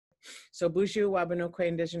So Buju Wabanewquay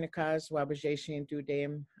Indigenous Cause Wabajation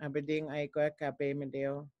Dudame Aberding Aikwa Kape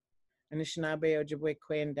Medeo Anishinaabe Ojibwe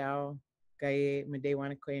Kwendao Gaye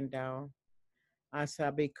Medewana Kwendao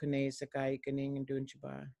Asabi Kune Sakai Kaning and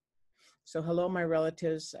Dunjaba. So hello, my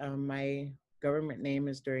relatives. My government name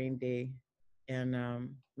is Dorene Day, and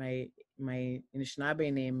my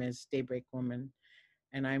Anishinaabe name is Daybreak Woman,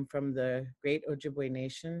 and I'm from the Great Ojibwe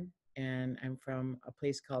Nation, and I'm from a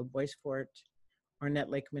place called Boyce Fort, Ornette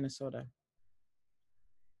Lake, Minnesota,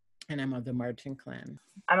 and I'm of the Martin clan.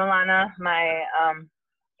 I'm Alana. My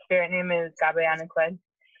spirit name is Gabrielle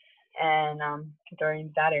and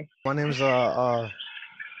Dorene's daughter. My name's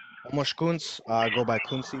Omashkoonce. I go by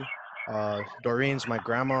Kunci. Dorene's my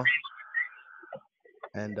grandma,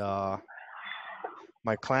 and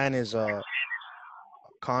my clan is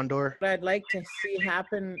Condor. What I'd like to see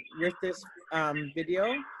happen with this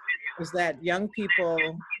video is that young people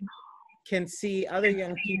can see other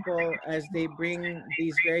young people as they bring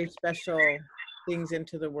these very special things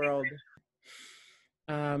into the world.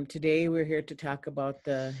 Today we're here to talk about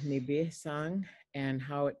the Nibi Song and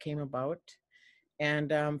how it came about.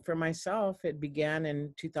 And for myself, it began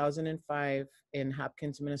in 2005 in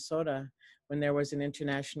Hopkins, Minnesota, when there was an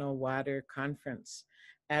international water conference.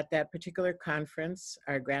 At that particular conference,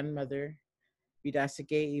 our grandmother,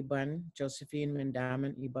 Bidasige Ibun, Josephine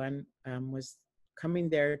Mandamin Ibun, was coming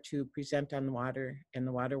there to present on water and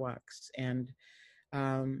the water walks. And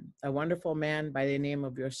a wonderful man by the name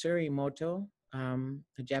of Massaru Emoto,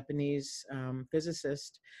 a Japanese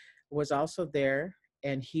physicist, was also there,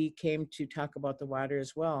 and he came to talk about the water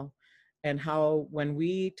as well, and how when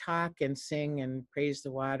we talk and sing and praise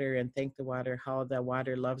the water and thank the water, how the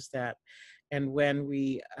water loves that. And when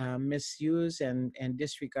we misuse and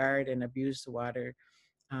disregard and abuse the water,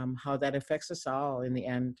 how that affects us all in the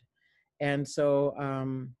end. And so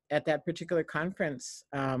at that particular conference,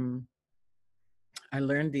 I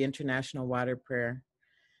learned the International Water Prayer.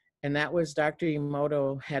 And that was Dr.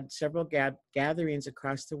 Emoto had several gatherings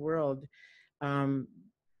across the world.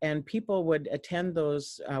 And people would attend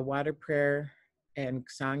those water prayer and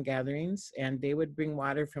song gatherings, and they would bring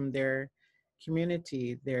water from their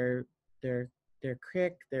community, their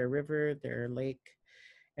creek, their river, their lake,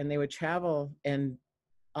 and they would travel, and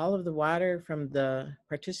all of the water from the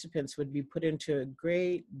participants would be put into a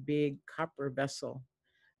great big copper vessel,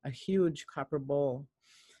 a huge copper bowl.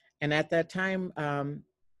 And at that time,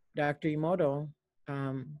 Dr. Emoto,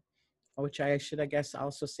 which I should, I guess,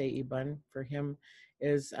 also say Ibun for him,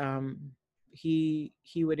 is he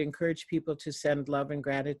would encourage people to send love and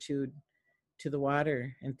gratitude to the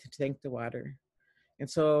water and to thank the water. And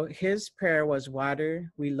so his prayer was,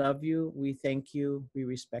 water, we love you, we thank you, we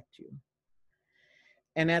respect you.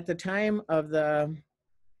 And at the time of the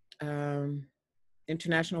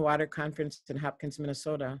International Water Conference in Hopkins,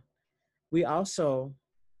 Minnesota, we also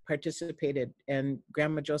participated, and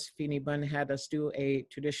Grandma Josephine Ibun had us do a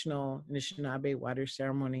traditional Anishinaabe water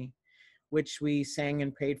ceremony, which we sang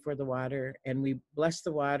and prayed for the water, and we blessed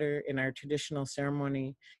the water in our traditional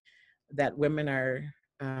ceremony that women are,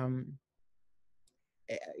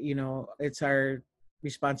 you know, it's our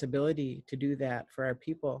responsibility to do that for our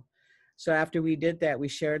people. So after we did that, we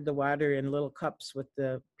shared the water in little cups with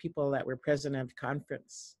the people that were present at the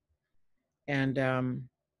conference. And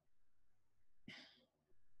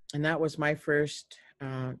that was my first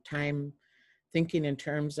time thinking in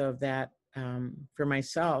terms of that for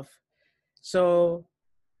myself. So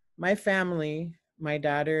my family, my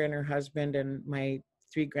daughter and her husband and my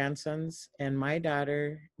 3 grandsons and my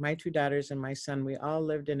daughter, my 2 daughters and my son, we all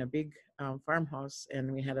lived in a big farmhouse,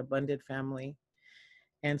 and we had a blended family.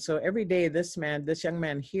 And so every day, this young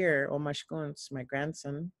man here, Omashkoonce, my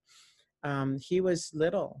grandson, he was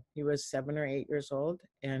little. He was 7 or 8 years old,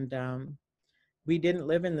 and we didn't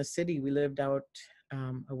live in the city. We lived out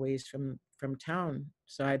a ways from town.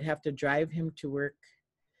 So I'd have to drive him to work,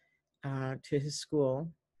 to his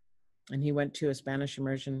school. And he went to a Spanish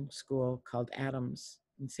immersion school called Adams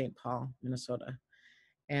in St. Paul, Minnesota.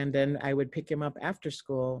 And then I would pick him up after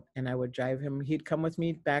school, and I would drive him. He'd come with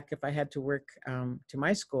me back if I had to work to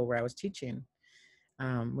my school where I was teaching,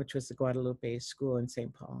 which was the Guadalupe School in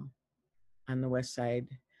St. Paul on the west side.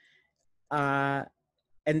 And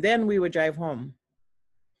then we would drive home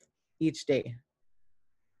each day.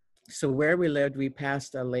 So where we lived, we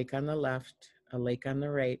passed a lake on the left, a lake on the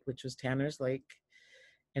right, which was Tanner's Lake.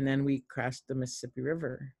 And then we crossed the Mississippi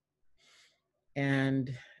River.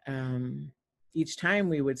 And each time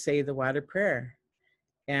we would say the water prayer.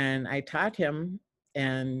 And I taught him,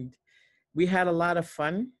 and we had a lot of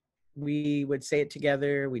fun. We would say it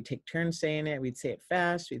together. We'd take turns saying it. We'd say it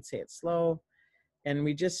fast. We'd say it slow. And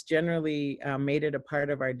we just generally made it a part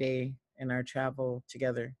of our day and our travel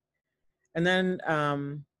together. And then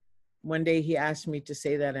one day he asked me to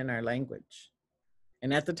say that in our language.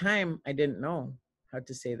 And at the time, I didn't know how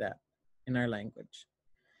to say that in our language.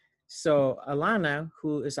 So Alana,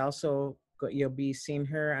 who is also, you'll be seeing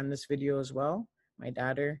her on this video as well, my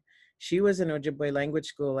daughter, she was in Ojibwe language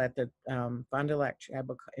school at the Fond du Lac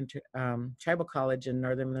Tribal College in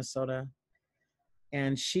northern Minnesota.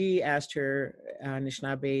 And she asked her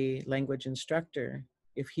Anishinaabe language instructor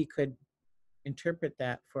if he could interpret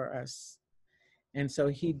that for us. And so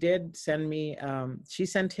he did send me, she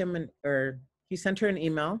sent him he sent her an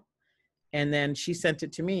email, and then she sent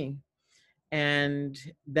it to me. And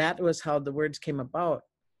that was how the words came about.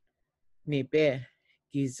 Nibe,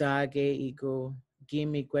 gizage igu,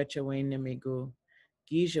 gimi gwechawe nemigu,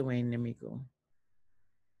 gijawe nemigu.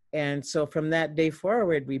 And so from that day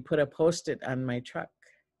forward, we put a Post-it on my truck,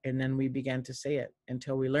 and then we began to say it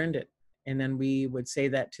until we learned it. And then we would say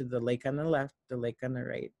that to the lake on the left, the lake on the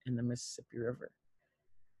right, and the Mississippi River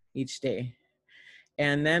each day.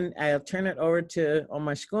 And then I'll turn it over to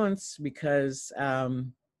Omashkoonce because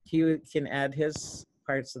he can add his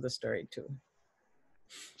parts of the story too.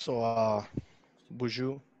 So,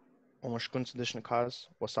 Buju, Omashkoonce dishna kaz,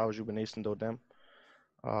 wasawju benesin dodem,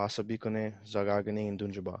 sabikone zagagane in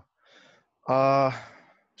Dunjaba.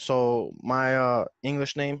 So my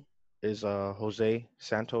English name is Jose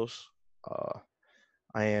Santos.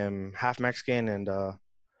 I am half Mexican and a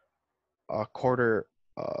quarter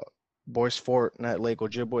Boys Fort, Net Lake,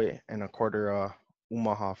 Ojibwe, and a quarter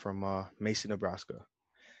Omaha from Macy, Nebraska.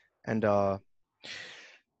 And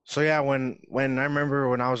so yeah, when I remember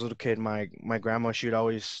when I was a little kid, my grandma, she'd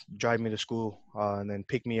always drive me to school and then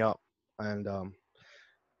pick me up, and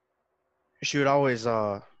she would always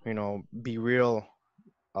be real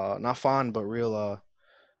not fond but real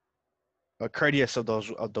courteous of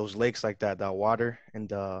those lakes like that water and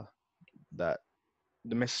that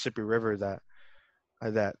the Mississippi River that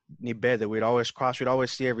Nibi that we'd always cross, we'd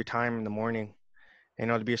always see every time in the morning.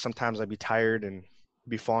 It'd be sometimes I'd be tired and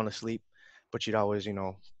be falling asleep, but she'd always,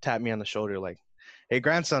 tap me on the shoulder like, "Hey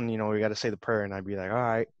grandson, we got to say the prayer." And I'd be like, "All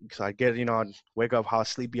right." So I'd get, I'd wake up how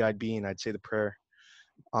sleepy I'd be and I'd say the prayer.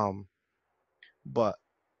 But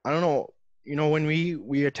I don't know, when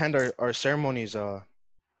we attend our ceremonies 4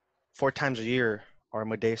 times a year, our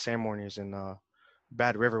Maday ceremonies in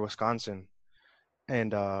Bad River, Wisconsin.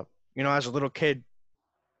 And as a little kid,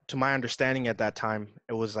 to my understanding at that time,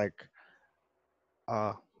 it was like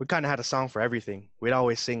we kind of had a song for everything. We'd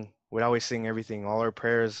always sing everything, all our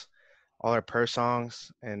prayers, all our prayer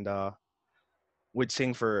songs, and we'd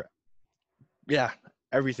sing for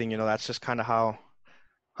everything. That's just kind of how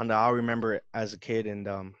I'll remember it as a kid.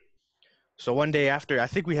 And so one day after, I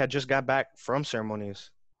think we had just got back from ceremonies,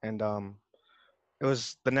 and it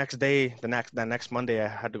was the next day, that next Monday, I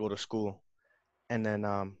had to go to school. And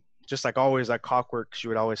then just like always, like clockwork, she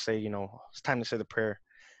would always say, it's time to say the prayer.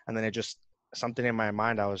 And then it just, something in my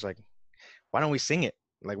mind, I was like, why don't we sing it?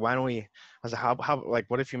 Like, why don't we, I was like, how like,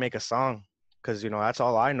 what if you make a song? Because, that's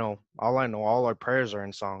all I know. All our prayers are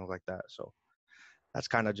in songs like that. So that's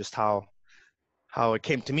kind of just how it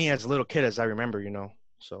came to me as a little kid, as I remember,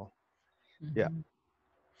 so yeah.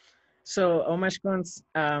 So Omashkoonce,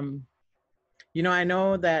 I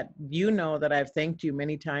know that I've thanked you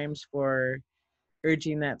many times for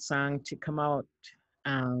urging that song to come out,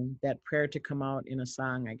 that prayer to come out in a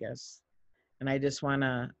song, I guess. And I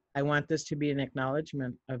want this to be an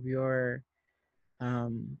acknowledgement of your,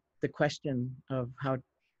 the question of how,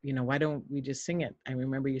 why don't we just sing it? I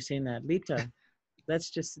remember you saying that, Lita,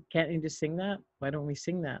 can't you just sing that? Why don't we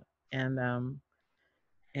sing that?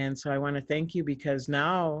 And so I want to thank you because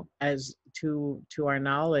now, as to our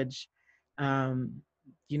knowledge, the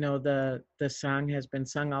song has been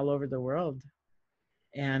sung all over the world.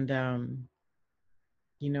 And, I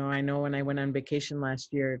know when I went on vacation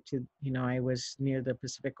last year I was near the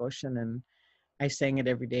Pacific Ocean and I sang it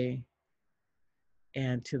every day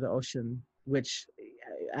and to the ocean, which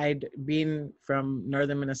I'd been from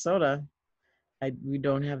northern Minnesota. We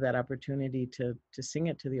don't have that opportunity to sing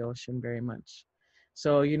it to the ocean very much.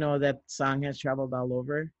 So, that song has traveled all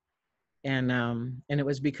over. And it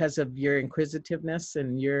was because of your inquisitiveness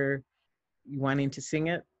and your wanting to sing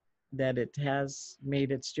it that it has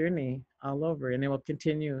made its journey all over, and it will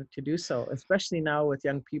continue to do so, especially now with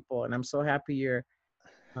young people. And I'm so happy you're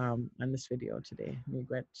on this video today,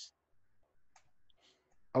 Miigwech.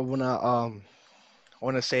 I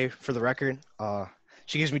wanna say for the record,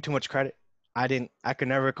 she gives me too much credit. I could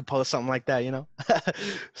never compose something like that, you know.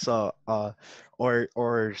 So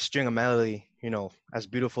or string a melody, you know, as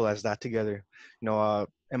beautiful as that together, you know.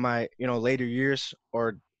 In my, you know, later years,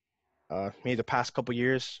 or maybe the past couple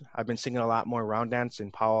years, I've been singing a lot more round dance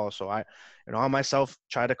and powwow. So I, you know, I myself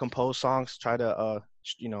try to compose songs, try to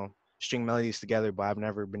you know, string melodies together, but I've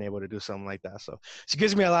never been able to do something like that. So she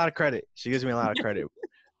gives me a lot of credit. She gives me a lot of credit.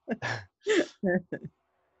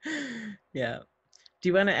 Yeah. Do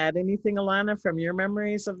you want to add anything, Alana, from your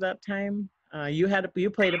memories of that time? You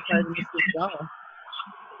played a part in this as well.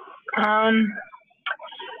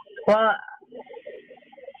 Well,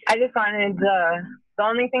 I just wanted the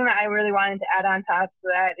only thing that I really wanted to add on top of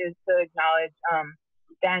that is to acknowledge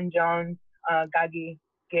Dan Jones, Gagi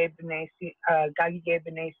Gabe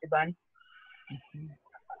Benesi-Bun.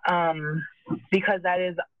 Because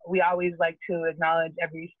we always like to acknowledge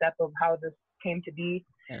every step of how this came to be.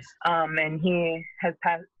 Yes. And he has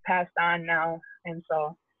passed on now. And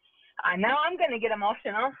so now I'm going to get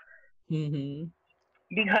emotional. Mm-hmm.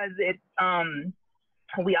 Because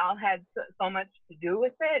we all had so much to do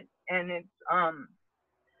with it, and it's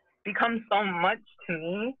become so much to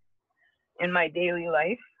me in my daily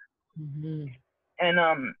life. Mm-hmm.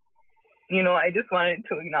 And you know, I just wanted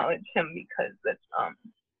to acknowledge him because it's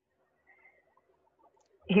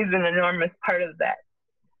he's an enormous part of that.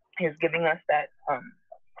 He's giving us that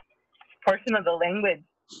portion of the language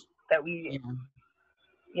that we,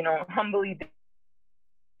 you know, humbly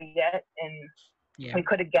get, and we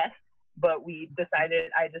could have guessed, but I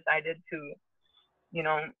decided to, you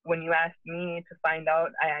know, when you asked me to find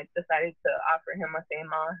out, I decided to offer him a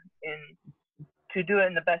thema and to do it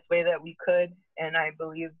in the best way that we could. And I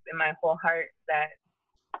believe in my whole heart that,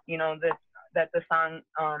 you know, that the song,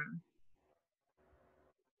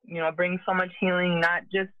 you know, brings so much healing, not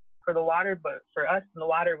just for the water, but for us and the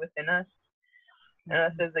water within us, and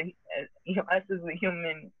us as the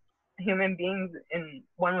human beings in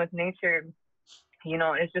one with nature. You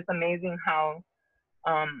know, it's just amazing how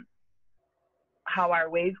our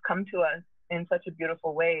ways come to us in such a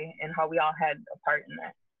beautiful way, and how we all had a part in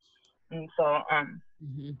that. And so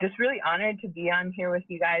just really honored to be on here with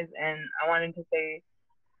you guys. And I wanted to say,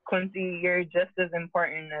 Quincy, you're just as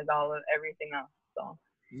important as everything else. So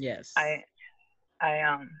yes, I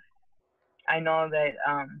know that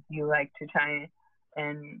you like to try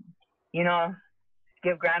and, you know,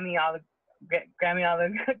 give Grammy all the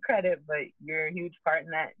credit, but you're a huge part in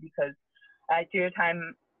that, because at your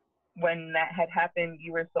time when that had happened,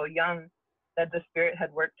 you were so young that the Spirit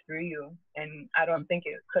had worked through you, and I don't think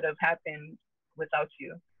it could have happened without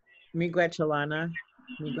you. Miigwech, Alana.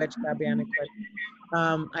 Miigwech, Gabianaquet.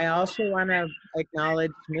 I also want to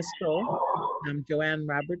acknowledge Misko, Joanne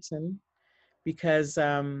Robertson, because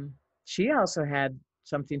she also had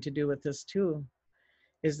something to do with this too.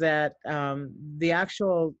 Is that the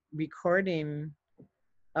actual recording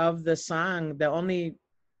of the song, the only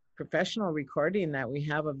professional recording that we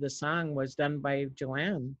have of the song was done by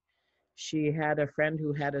Joanne. She had a friend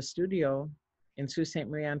who had a studio in Sault Ste.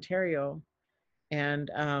 Marie, Ontario.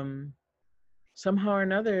 And somehow or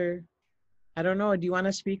another, I don't know, do you want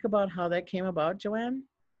to speak about how that came about, Joanne?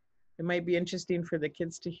 It might be interesting for the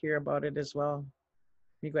kids to hear about it as well.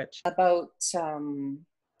 Miigwech. About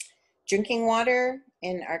drinking water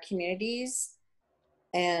in our communities.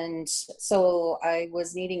 And so I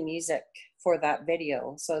was needing music for that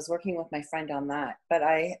video. So I was working with my friend on that. But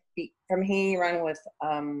from hanging around with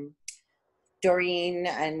Dorene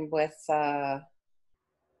and with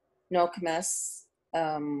Nokomis,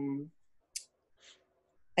 I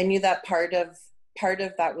knew that part of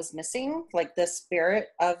that was missing, like the spirit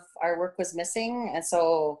of our work was missing. And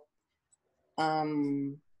so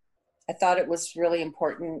I thought it was really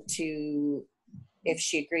important to, if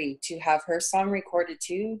she agreed, to have her song recorded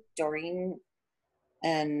too, Dorene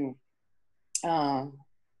and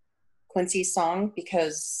Quincy's song,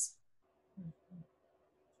 because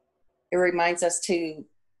it reminds us to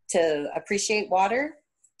appreciate water.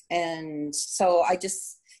 And so I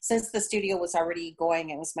just, since the studio was already going,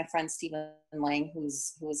 it was my friend Stephen Lang who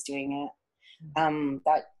was doing it.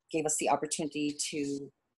 That gave us the opportunity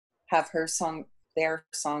to have their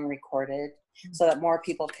song recorded, so that more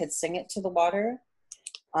people could sing it to the water.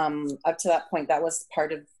 Up to that point, that was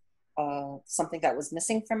part of something that was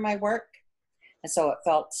missing from my work, and so it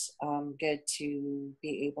felt good to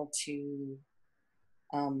be able to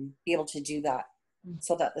do that,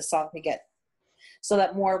 so that the song could so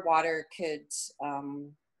that more water could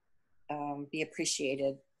be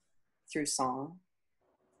appreciated through song.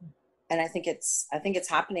 And I think it's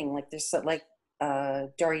happening. Like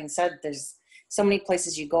Doreen said, there's so many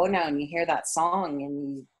places you go now and you hear that song,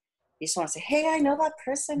 and you just want to say, hey, I know that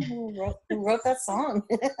person who wrote that song.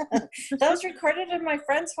 That was recorded in my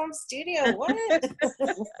friend's home studio. What?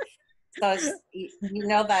 So you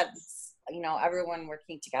know that, you know, everyone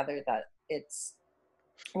working together, that it's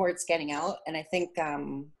word's getting out. And I think I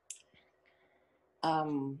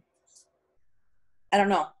don't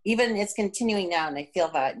know, even it's continuing now, and I feel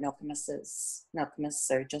that Nokomis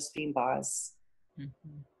or Josephine Boss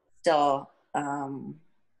still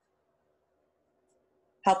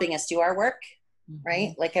helping us do our work,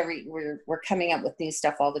 right? Like we're coming up with new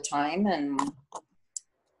stuff all the time, and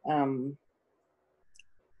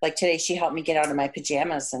like today she helped me get out of my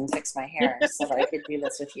pajamas and fix my hair so that I could do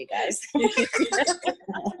this with you guys.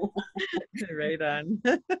 Right on.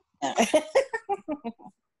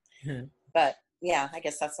 But yeah, I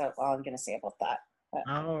guess that's all I'm going to say about that. But.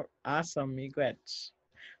 Oh, awesome, Miigwech.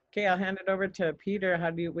 Okay, I'll hand it over to Peter.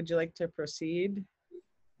 Would you like to proceed?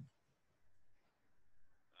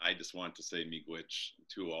 I just want to say miigwech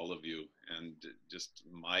to all of you, and just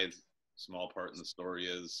my small part in the story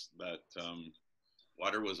is that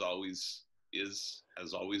water has always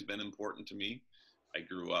been important to me. I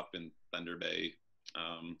grew up in Thunder Bay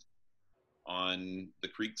on the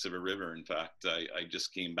creeks of a river. In fact, I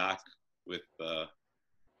just came back with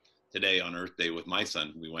today on Earth Day with my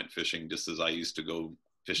son. We went fishing just as I used to go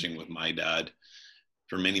fishing with my dad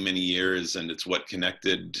for many, many years, and it's what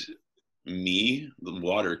connected me. The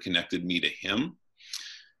water connected me to him.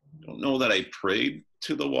 I don't know that I prayed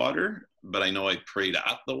to the water, but I know I prayed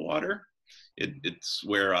at the water. It's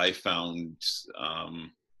where I found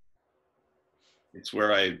it's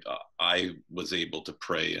where I was able to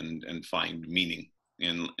pray and find meaning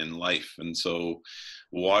in life. And so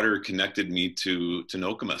water connected me to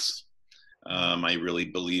Nokomis. I really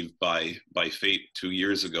believe by fate 2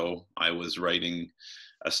 years ago, I was writing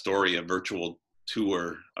a virtual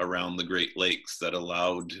tour around the Great Lakes that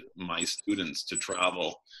allowed my students to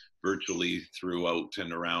travel virtually throughout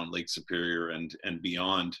and around Lake Superior and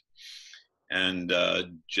beyond. And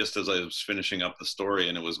just as I was finishing up the story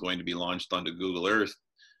and it was going to be launched onto Google Earth,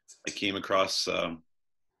 I came across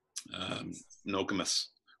Nokomis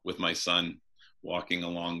with my son walking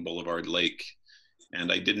along Boulevard Lake.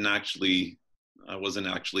 And I wasn't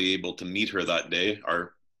actually able to meet her that day.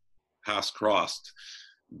 Our paths crossed,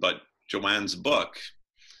 but Joanne's book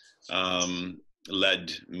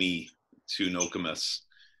led me to Nokomis.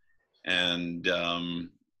 And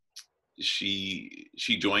she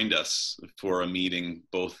joined us for a meeting.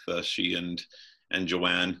 Both she and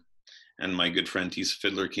Joanne and my good friend Tisa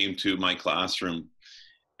Fiddler came to my classroom,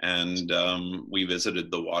 and we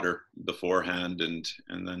visited the water beforehand, and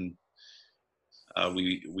then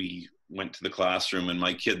we went to the classroom, and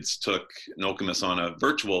my kids took Nokomis on a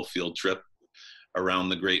virtual field trip around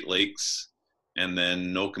the Great Lakes. And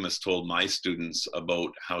then Nokomis told my students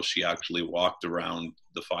about how she actually walked around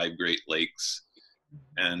the 5 Great Lakes.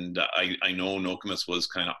 And I know Nokomis was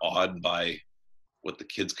kind of awed by what the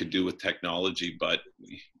kids could do with technology, but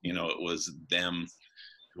you know, it was them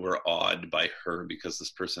who were awed by her, because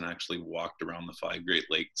this person actually walked around the 5 Great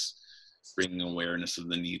Lakes, bringing awareness of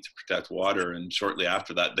the need to protect water. And shortly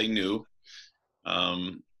after that, they knew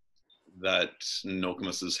that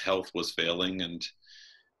Nokomis's health was failing, and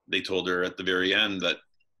they told her at the very end that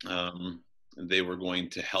they were going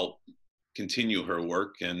to help continue her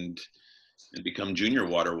work and become junior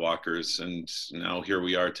water walkers. And now here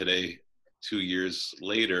we are today, 2 years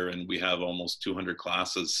later, and we have almost 200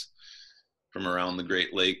 classes from around the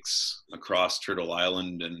Great Lakes, across Turtle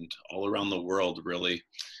Island, and all around the world, really,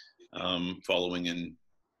 following in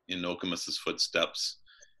Nokomis's footsteps.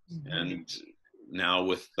 And now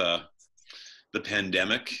with the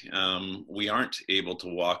pandemic, we aren't able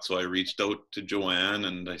to walk. So I reached out to Joanne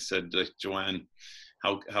and I said, Joanne,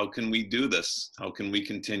 how can we do this? How can we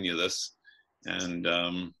continue this?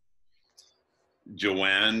 And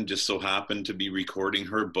Joanne just so happened to be recording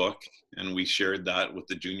her book, and we shared that with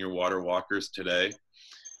the junior water walkers today.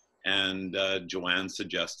 And Joanne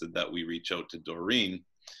suggested that we reach out to Dorene,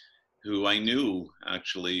 who I knew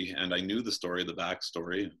actually, and I knew the story, the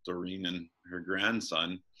backstory of Dorene and her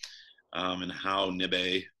grandson, and how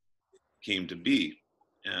Nibi came to be.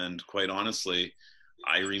 And quite honestly,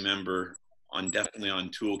 I remember definitely on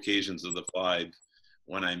 2 occasions of the 5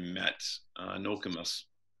 when I met Nokomis,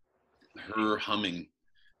 her humming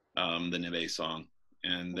the Nibi song.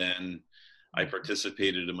 And then I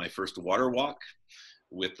participated in my first water walk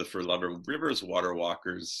with the For Love of Rivers water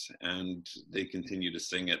walkers, and they continue to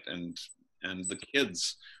sing it. And the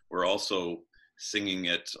kids were also singing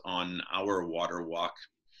it on our water walk.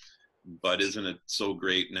 But isn't it so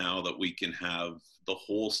great now that we can have the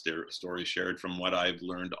whole story shared? From what I've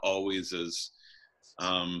learned always is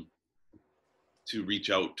to reach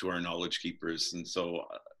out to our knowledge keepers. And so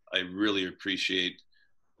I really appreciate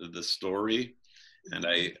the story, and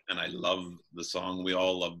I love the song. We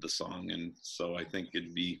all love the song, and so I think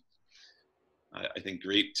it'd be I think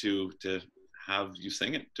great to have you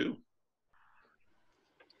sing it too.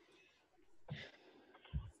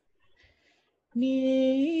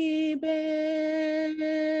 Nibe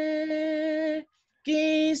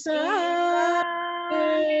kisa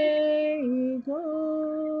go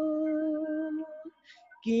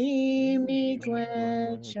kimi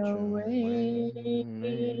kwechawe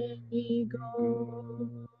go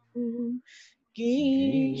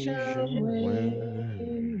kishawe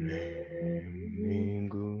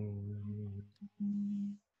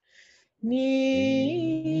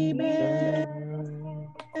Nibe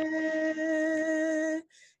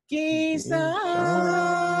kisage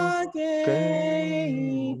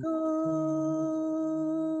go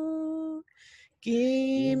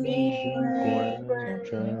kimi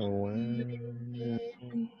kwechawe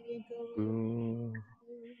go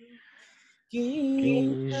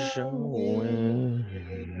kishawe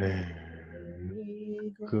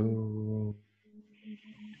go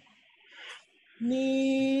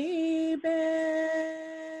Nibe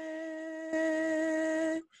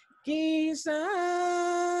kisage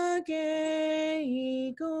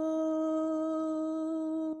go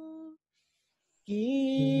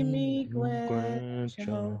kimi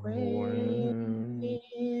kwechawe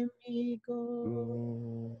go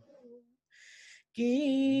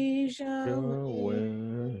kishawe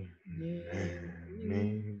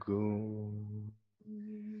go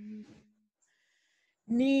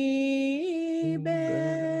Nibe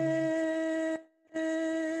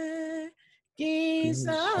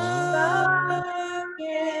kisage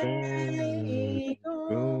go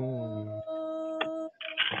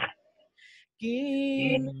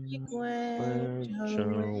kimi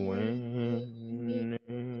kwechawe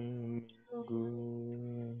go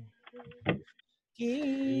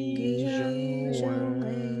kishawe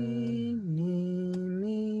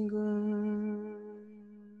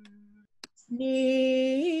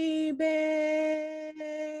Nibe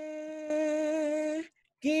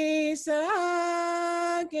kisage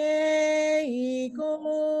go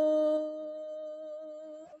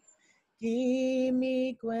kimi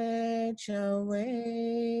kwechawe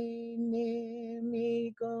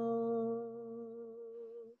go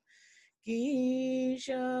kishawe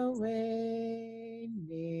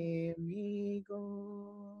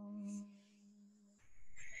go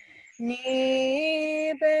Nibe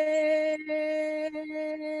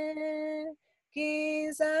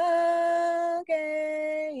kisage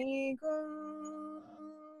go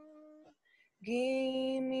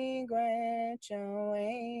kimi kwechawe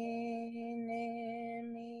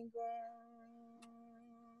go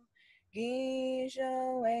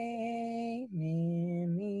kishawe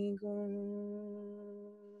go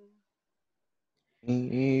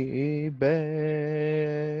Nibe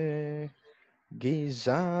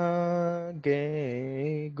gizage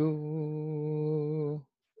go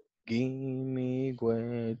gimi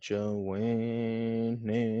gwechawe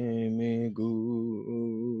nemigu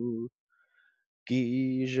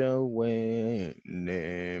gijawe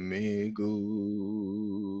nemigu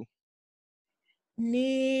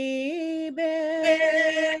Nibe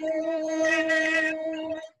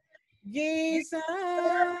gisage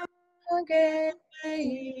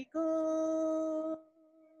go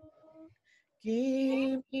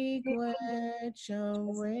kimi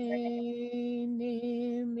kwechawe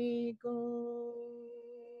go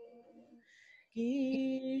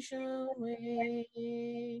kishawe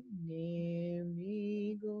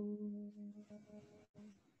go